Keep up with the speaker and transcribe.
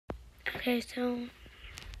Okay, so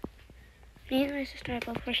me and my sister are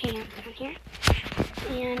both working out down here.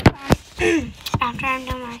 And after I'm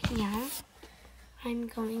done working out, I'm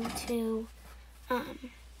going to,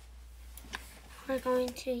 we're going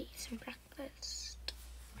to eat some breakfast.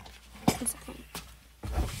 1 second.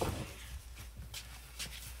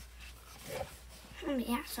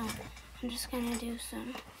 Yeah, so I'm just gonna do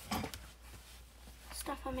some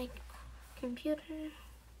stuff on my computer.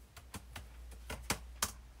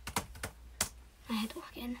 I had to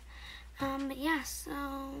walk in. But yeah, so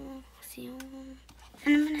see you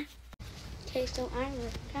in a minute. Okay, so our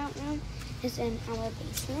workout room is in our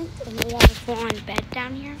basement, and we have a full-on bed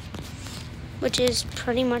down here, which is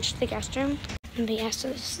pretty much the guest room. But yeah, so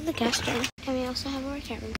this is the guest room, and we also have a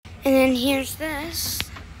workout room. And then here's this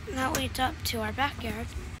that leads up to our backyard.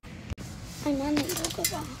 I'm on the yoga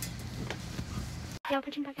ball. Yeah,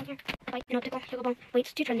 punching back in here. Like, no, tickle, yoga ball.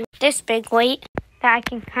 Weights to trend. This big weight that I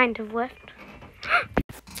can kind of lift.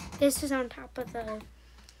 This is on top of the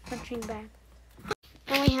punching bag.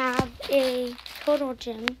 And we have a total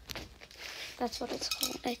gym. That's what it's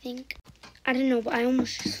called, I think. I don't know, but I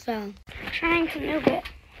almost just fell. Trying to move it.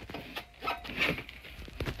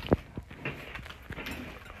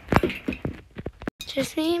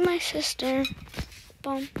 Just me and my sister.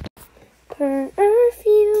 Boom.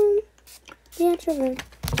 Perfume. The introvert.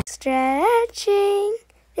 Stretching.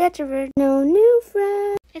 The introvert. No new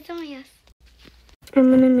friend. It's only us. I'm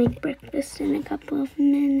gonna make breakfast in a couple of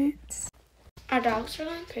minutes. Our dogs are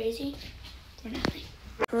going crazy for nothing.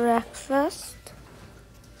 Breakfast.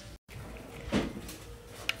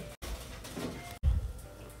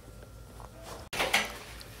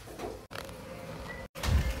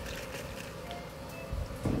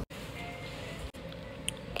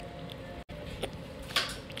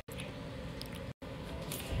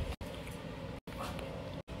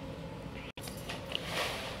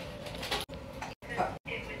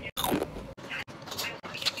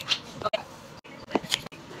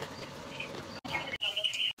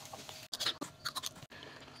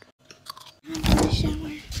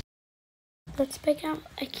 Shower. Let's pick out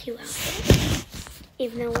a cute outfit,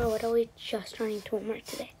 even though we're literally just running to Walmart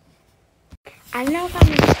today. I don't know if I'm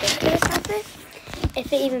going to fit this outfit.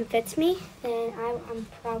 If it even fits me, then I'm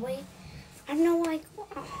probably, I don't know, like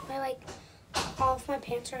all of my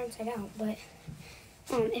pants are inside out, but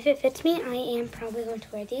if it fits me, I am probably going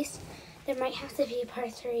to wear these. There might have to be a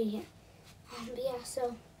part 3. But yeah,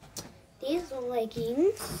 so these are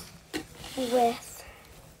leggings with,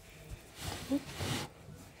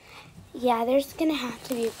 yeah, there's gonna have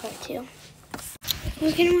to be a part 2.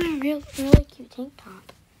 We're gonna wear a really cute tank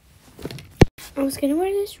top. I was gonna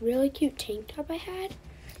wear this really cute tank top I had.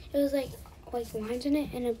 It was like lines in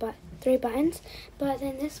it and 3 buttons. But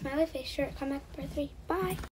then this smiley face shirt come back for 3. Bye.